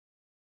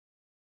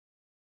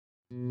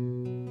They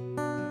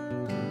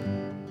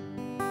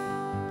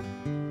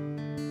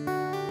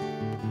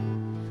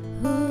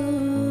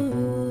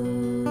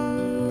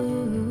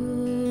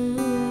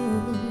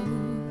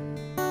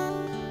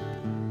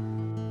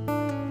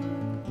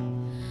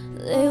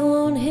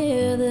won't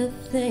hear the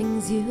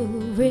things you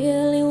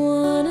really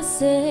wanna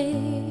say,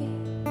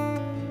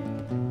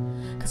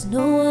 'cause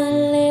no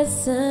one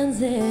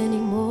listens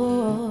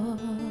anymore.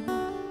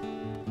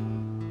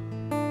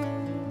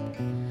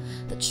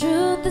 The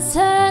truth is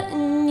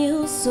hurting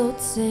you, so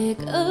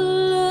take a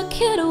look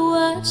at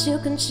what you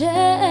can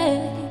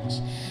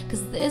change,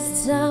 'cause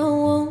this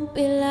time won't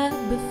be like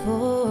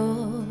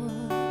before.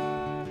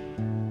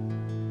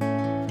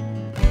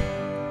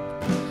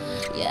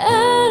 You're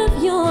out of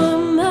your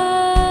mind,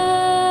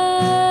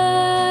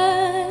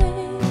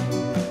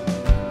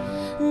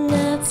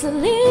 not to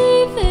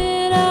leave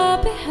it all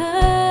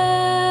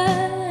behind.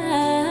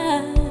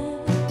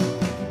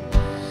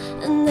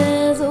 And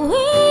there's a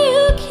way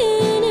you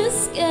can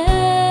escape,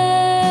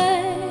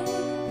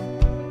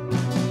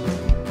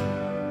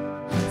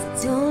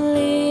 so don't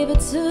leave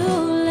it too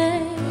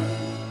late.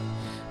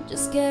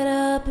 Just get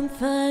up and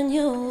find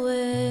your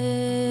way.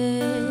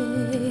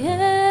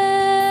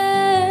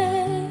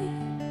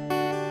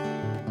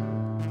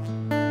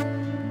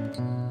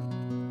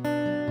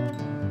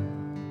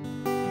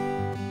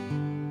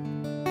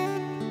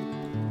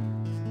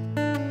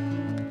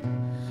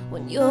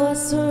 When you're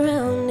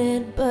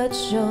surrounded but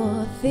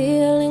you're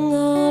feeling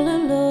all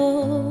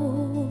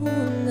alone,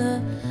 the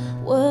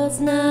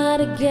world's not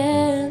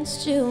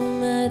against you,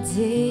 my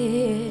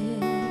dear.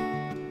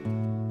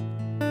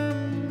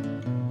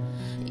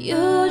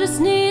 You just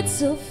need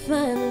to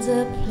find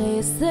a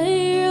place that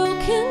you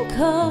can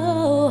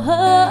call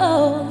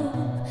home.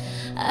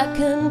 I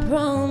can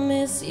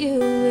promise you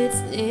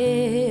it's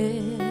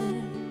there.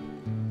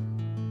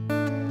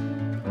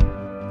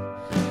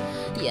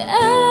 You're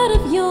out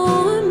of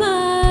your mind,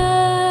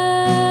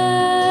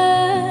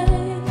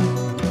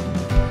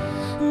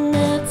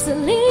 not to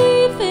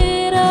leave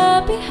it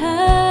all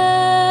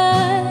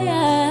behind.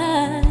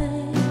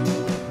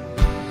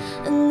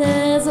 And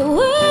there's a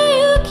way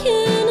you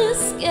can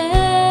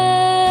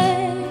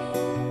escape,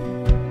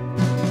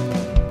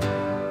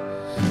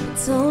 but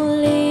don't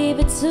leave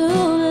it too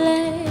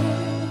late.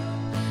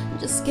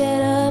 Just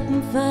get up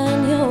and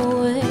find your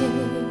way.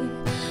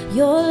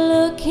 You're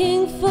looking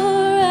for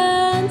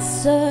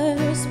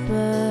answers,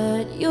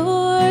 but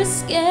you're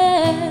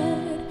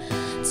scared.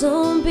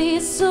 Don't be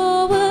so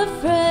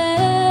afraid.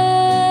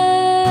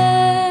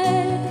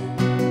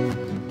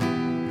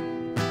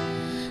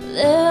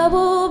 There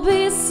will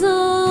be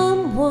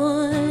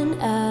someone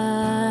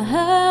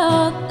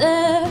out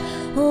there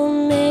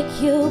who'll make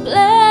you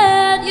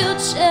glad you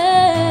changed.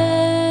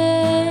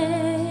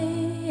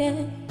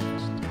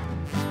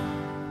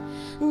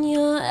 And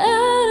you're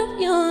out of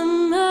your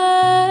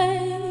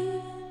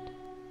mind,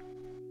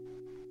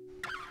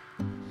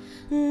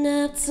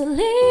 not to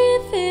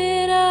leave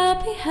it all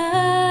behind.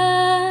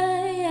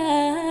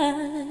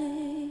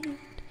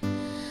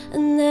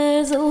 And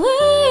there's a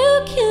way you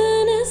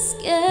can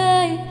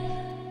escape,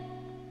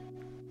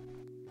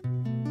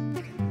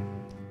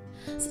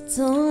 so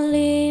don't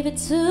leave it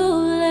too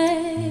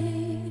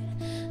late.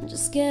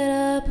 Just get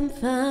up and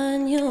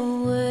find your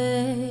way.